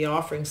safe, maybe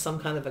offering some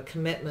kind of a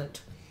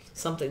commitment,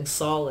 something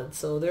solid.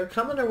 So they're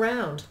coming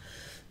around.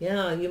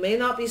 Yeah, you may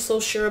not be so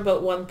sure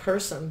about one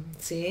person,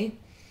 see?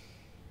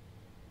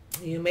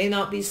 You may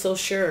not be so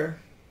sure.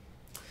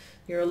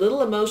 You're a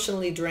little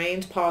emotionally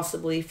drained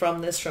possibly from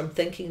this, from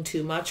thinking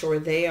too much, or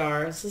they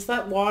are. This is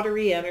that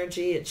watery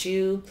energy. It's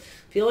you.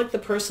 Feel like the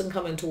person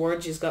coming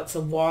towards you's got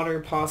some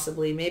water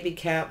possibly, maybe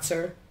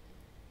Cancer.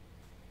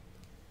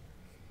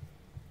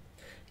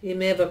 You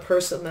may have a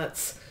person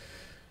that's...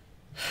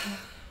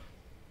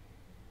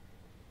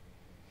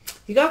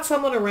 You got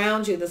someone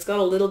around you that's got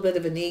a little bit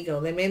of an ego.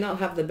 They may not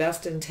have the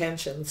best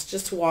intentions.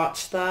 Just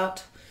watch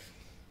that.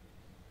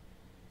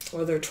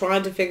 Or they're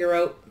trying to figure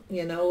out,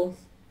 you know,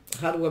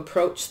 how to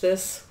approach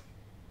this.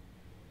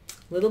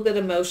 A little bit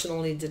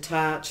emotionally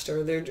detached,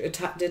 or they're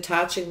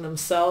detaching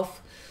themselves,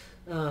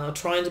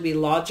 trying to be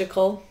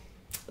logical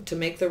to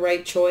make the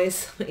right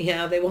choice.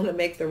 Yeah, they want to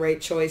make the right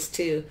choice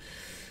too.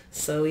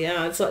 So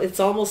yeah, it's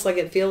almost like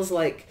it feels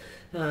like,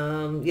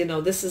 you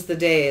know, this is the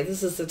day,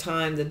 this is the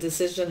time, the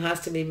decision has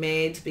to be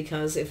made,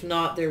 because if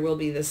not, there will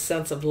be this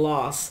sense of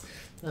loss.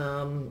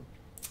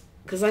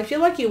 Because I feel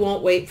like you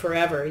won't wait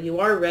forever. You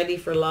are ready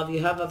for love.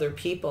 You have other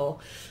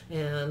people.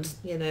 And,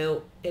 you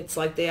know, it's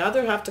like they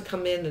either have to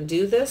come in and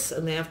do this,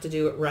 and they have to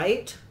do it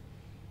right.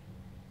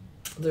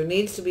 There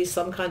needs to be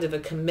some kind of a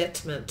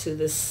commitment to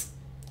this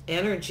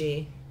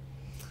energy,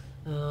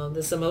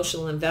 this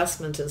emotional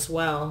investment as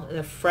well, and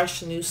a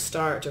fresh new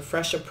start, a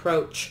fresh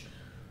approach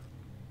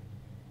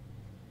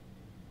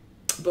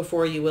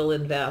before you will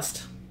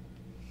invest.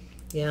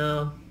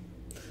 Yeah.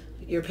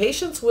 Your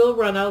patience will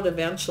run out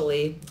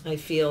eventually, I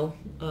feel,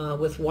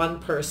 with one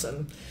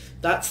person.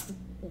 That's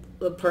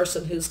the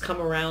person who's come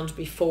around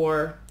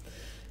before,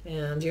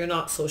 and you're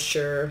not so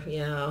sure.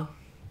 Yeah.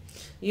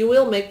 You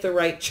will make the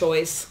right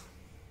choice.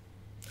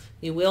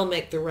 You will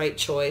make the right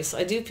choice.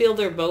 I do feel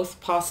they're both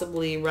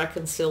possibly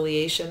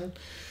reconciliation,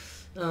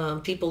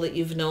 people that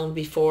you've known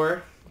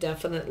before,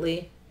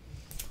 definitely.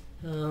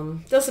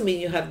 Doesn't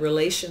mean you had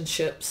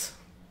relationships.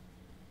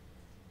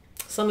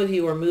 Some of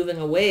you are moving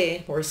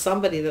away, or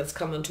somebody that's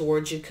coming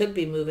towards you could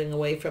be moving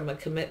away from a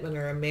commitment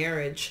or a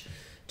marriage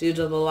due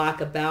to the lack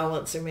of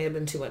balance. There may have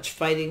been too much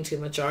fighting, too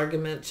much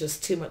argument,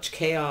 just too much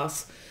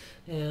chaos.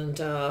 And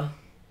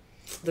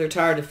they're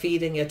tired of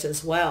feeding it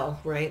as well,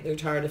 right? They're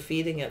tired of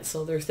feeding it,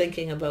 so they're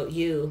thinking about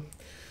you.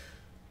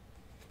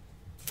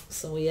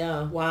 So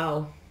yeah,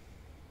 wow.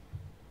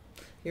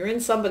 You're in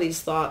somebody's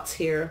thoughts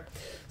here.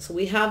 So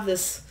we have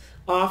this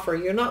offer.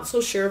 You're not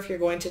so sure if you're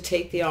going to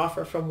take the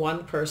offer from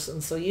one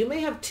person. So you may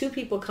have two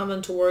people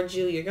coming towards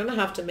you. You're going to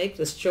have to make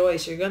this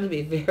choice. You're going to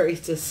be very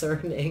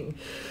discerning.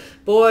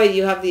 Boy,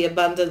 you have the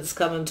abundance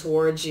coming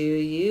towards you.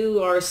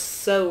 You are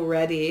so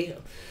ready.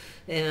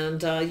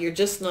 And you're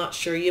just not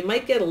sure. You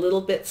might get a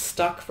little bit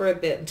stuck for a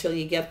bit until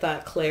you get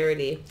that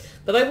clarity.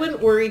 But I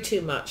wouldn't worry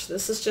too much.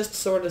 This is just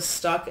sort of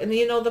stuck. And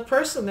you know, the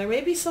person, there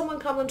may be someone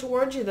coming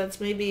towards you that's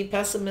maybe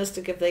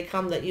pessimistic if they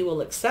come that you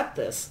will accept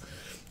this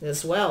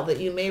as well, that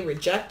you may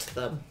reject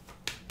them.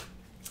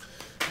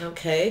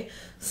 Okay,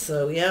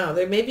 so yeah,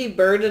 they may be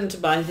burdened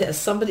by this.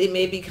 Somebody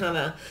may be kind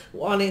of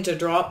wanting to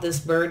drop this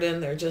burden.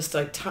 They're just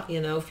like,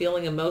 you know,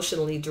 feeling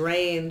emotionally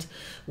drained,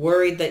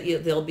 worried that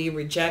they'll be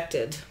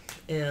rejected.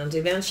 And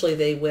eventually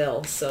they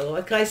will. So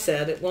like I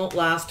said, it won't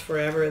last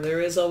forever.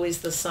 There is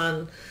always the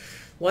sun.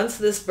 Once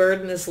this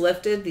burden is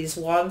lifted, these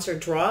wands are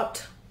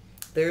dropped,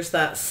 there's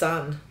that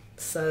sun.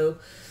 So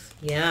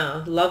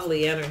yeah,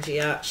 lovely energy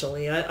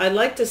actually. I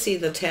like to see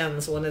the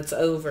tens when it's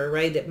over,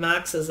 right? It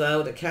maxes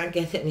out. It can't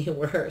get any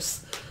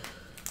worse.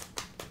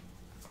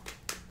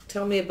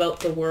 Tell me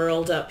about the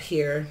world up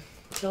here.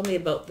 Tell me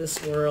about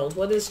this world.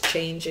 What is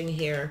changing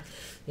here?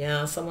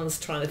 Yeah, someone's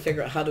trying to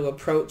figure out how to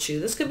approach you.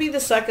 This could be the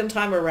second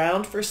time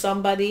around for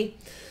somebody.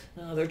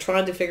 They're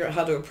trying to figure out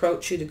how to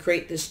approach you to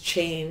create this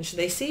change.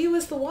 They see you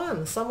as the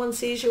one. Someone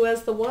sees you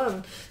as the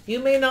one. You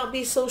may not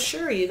be so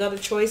sure. You got a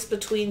choice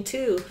between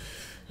two.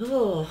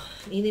 Oh,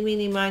 eeny,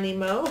 meeny, miny,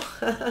 mo.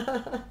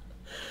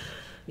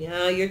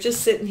 Yeah, you're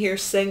just sitting here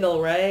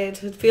single,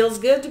 right? It feels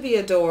good to be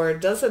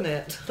adored, doesn't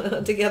it?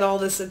 To get all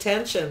this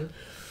attention.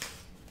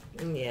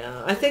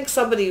 Yeah, I think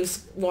somebody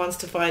wants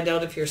to find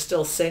out if you're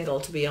still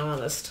single, to be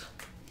honest.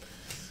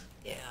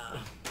 Yeah.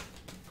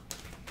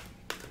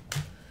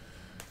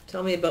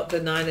 Tell me about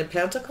the Nine of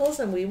Pentacles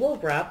and we will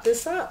wrap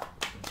this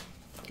up.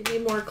 Give me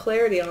more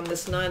clarity on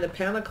this Nine of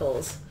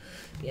Pentacles.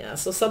 Yeah,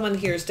 so someone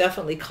here is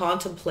definitely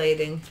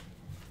contemplating,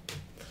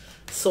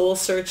 soul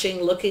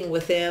searching, looking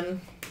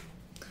within,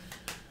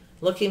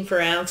 looking for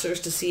answers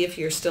to see if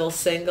you're still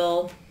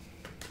single.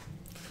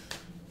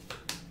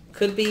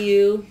 Could be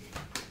you.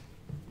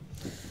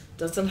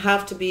 Doesn't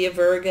have to be a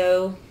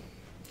Virgo.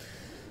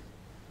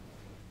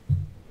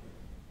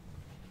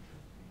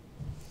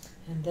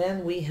 And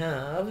then we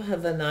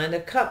have the Nine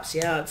of Cups.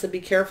 Yeah, so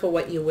be careful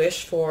what you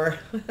wish for.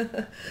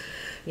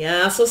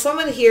 Yeah, so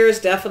someone here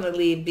is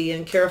definitely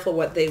being careful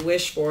what they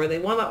wish for. They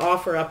want to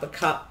offer up a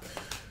cup.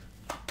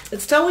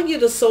 It's telling you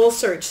to soul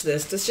search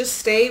this. To just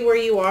stay where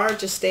you are.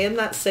 Just stay in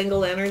that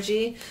single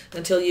energy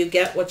until you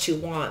get what you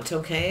want,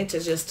 okay? To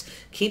just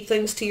keep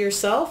things to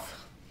yourself.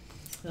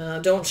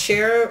 Don't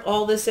share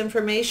all this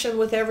information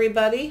with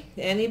everybody,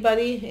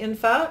 anybody, in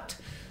fact.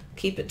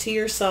 Keep it to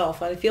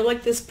yourself. I feel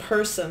like this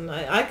person,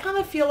 I kind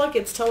of feel like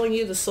it's telling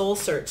you to soul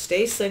search.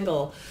 Stay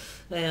single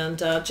and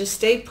just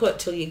stay put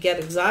till you get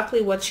exactly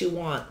what you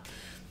want.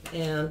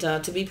 And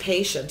to be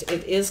patient.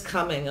 It is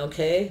coming,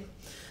 okay?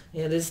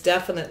 It is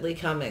definitely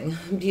coming.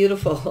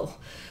 Beautiful.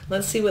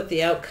 Let's see what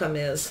the outcome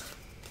is.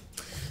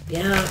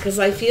 Yeah, because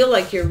I feel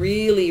like you're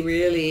really,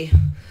 really,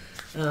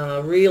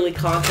 really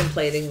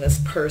contemplating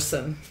this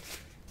person.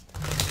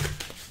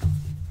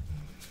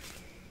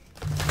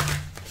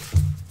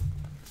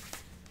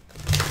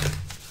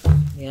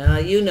 Yeah,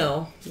 you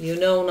know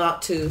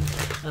not to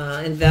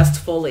invest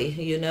fully,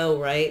 you know,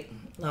 right?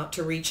 Not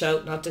to reach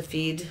out, not to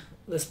feed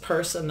this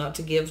person, not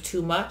to give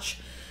too much,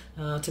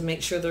 to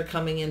make sure they're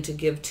coming in to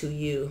give to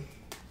you.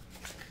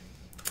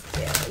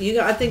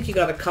 Yeah, I think you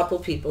got a couple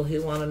people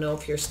who want to know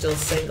if you're still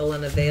single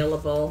and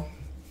available.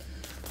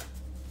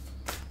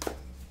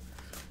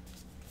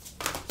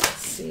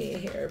 Let's see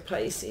here,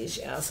 Pisces.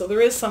 Yeah, so there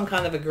is some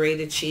kind of a great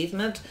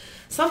achievement.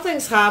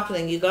 Something's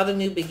happening. You got a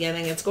new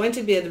beginning. It's going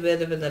to be a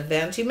bit of an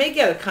event. You may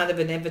get a kind of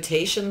an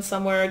invitation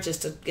somewhere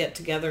just to get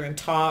together and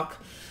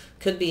talk.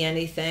 Could be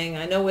anything.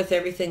 I know with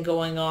everything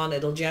going on,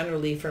 it'll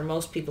generally, for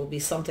most people, be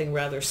something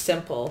rather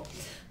simple.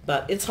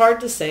 But it's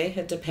hard to say.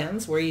 It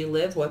depends where you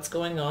live, what's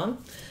going on.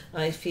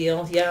 I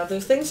feel, yeah,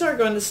 things are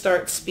going to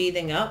start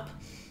speeding up.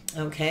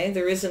 Okay,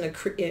 there is an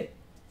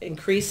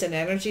increase in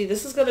energy.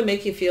 This is going to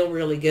make you feel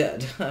really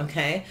good.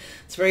 Okay,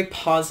 it's very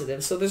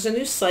positive. So there's a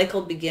new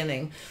cycle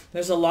beginning.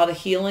 There's a lot of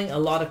healing, a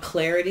lot of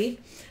clarity.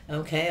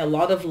 Okay, a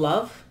lot of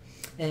love.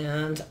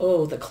 And,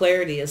 oh, the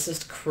clarity is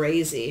just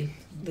crazy.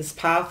 This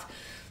path,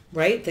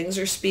 right? Things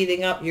are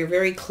speeding up. You're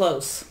very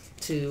close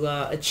to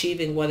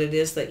achieving what it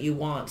is that you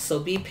want. So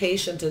be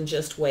patient and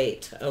just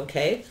wait,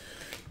 okay?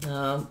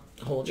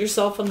 Hold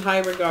yourself in high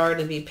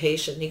regard and be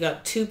patient. You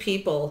got two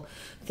people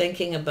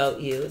thinking about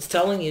you. It's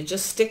telling you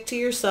just stick to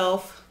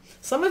yourself.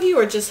 Some of you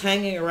are just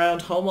hanging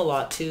around home a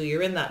lot too.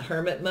 You're in that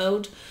hermit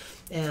mode,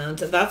 and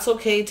that's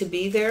okay to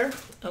be there,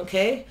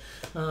 okay?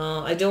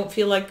 I don't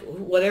feel like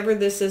whatever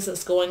this is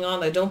that's going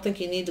on, I don't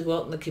think you need to go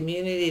out in the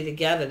community to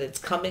get it. It's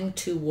coming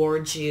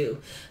towards you.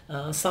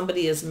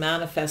 Somebody is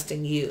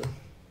manifesting you.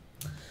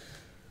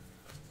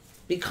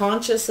 Be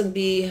conscious and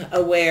be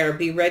aware.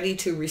 Be ready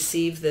to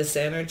receive this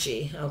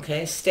energy,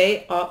 okay?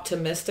 Stay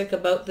optimistic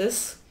about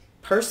this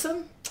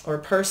person or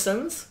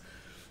persons.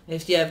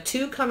 If you have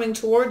two coming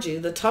towards you,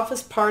 the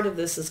toughest part of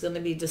this is going to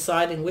be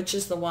deciding which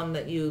is the one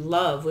that you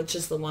love, which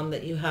is the one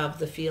that you have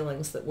the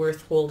feelings that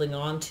worth holding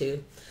on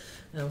to,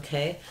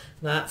 okay?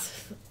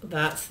 That's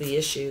the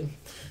issue.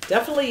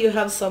 Definitely you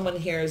have someone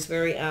here who's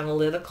very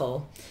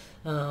analytical.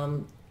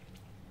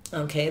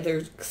 Okay,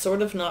 they're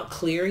sort of not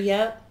clear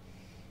yet.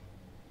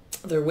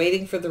 They're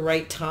waiting for the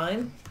right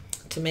time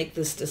to make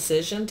this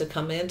decision, to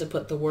come in, to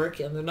put the work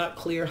in. They're not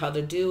clear how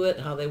to do it,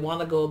 how they want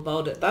to go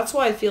about it. That's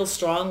why I feel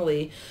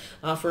strongly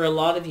for a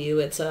lot of you,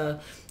 it's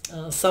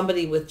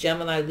somebody with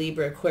Gemini,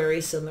 Libra,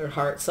 Aquarius in their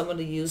heart, someone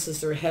who uses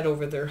their head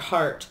over their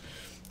heart,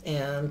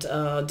 and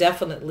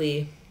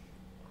definitely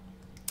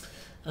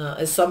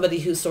as somebody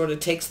who sort of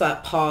takes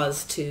that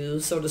pause to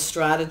sort of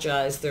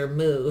strategize their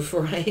move,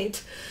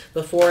 right,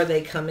 before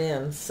they come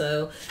in.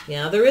 So,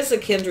 yeah, there is a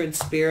kindred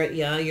spirit.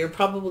 Yeah, you're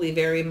probably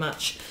very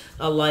much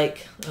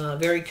alike,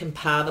 very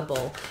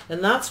compatible.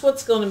 And that's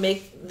what's going to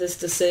make this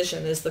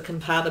decision is the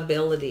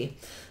compatibility.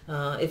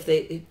 If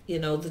they, you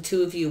know, the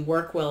two of you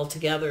work well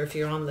together, if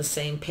you're on the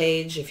same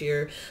page, if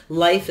your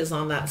life is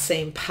on that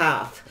same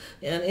path.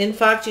 And in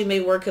fact, you may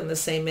work in the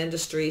same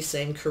industry,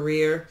 same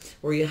career,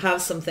 or you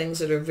have some things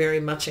that are very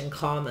much in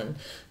common.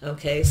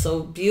 Okay,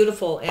 so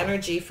beautiful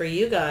energy for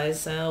you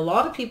guys. A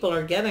lot of people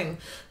are getting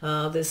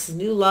this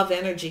new love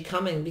energy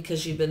coming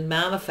because you've been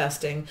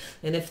manifesting.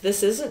 And if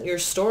this isn't your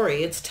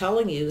story, it's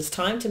telling you it's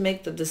time to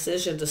make the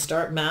decision to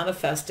start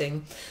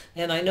manifesting.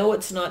 And I know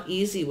it's not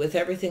easy with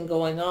everything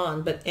going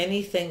on, but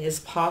anything is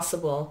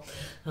possible.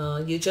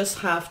 You just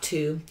have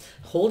to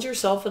hold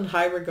yourself in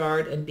high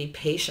regard and be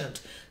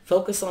patient.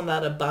 Focus on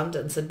that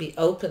abundance and be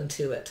open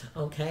to it,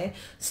 okay?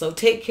 So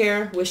take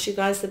care. Wish you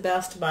guys the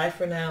best. Bye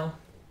for now.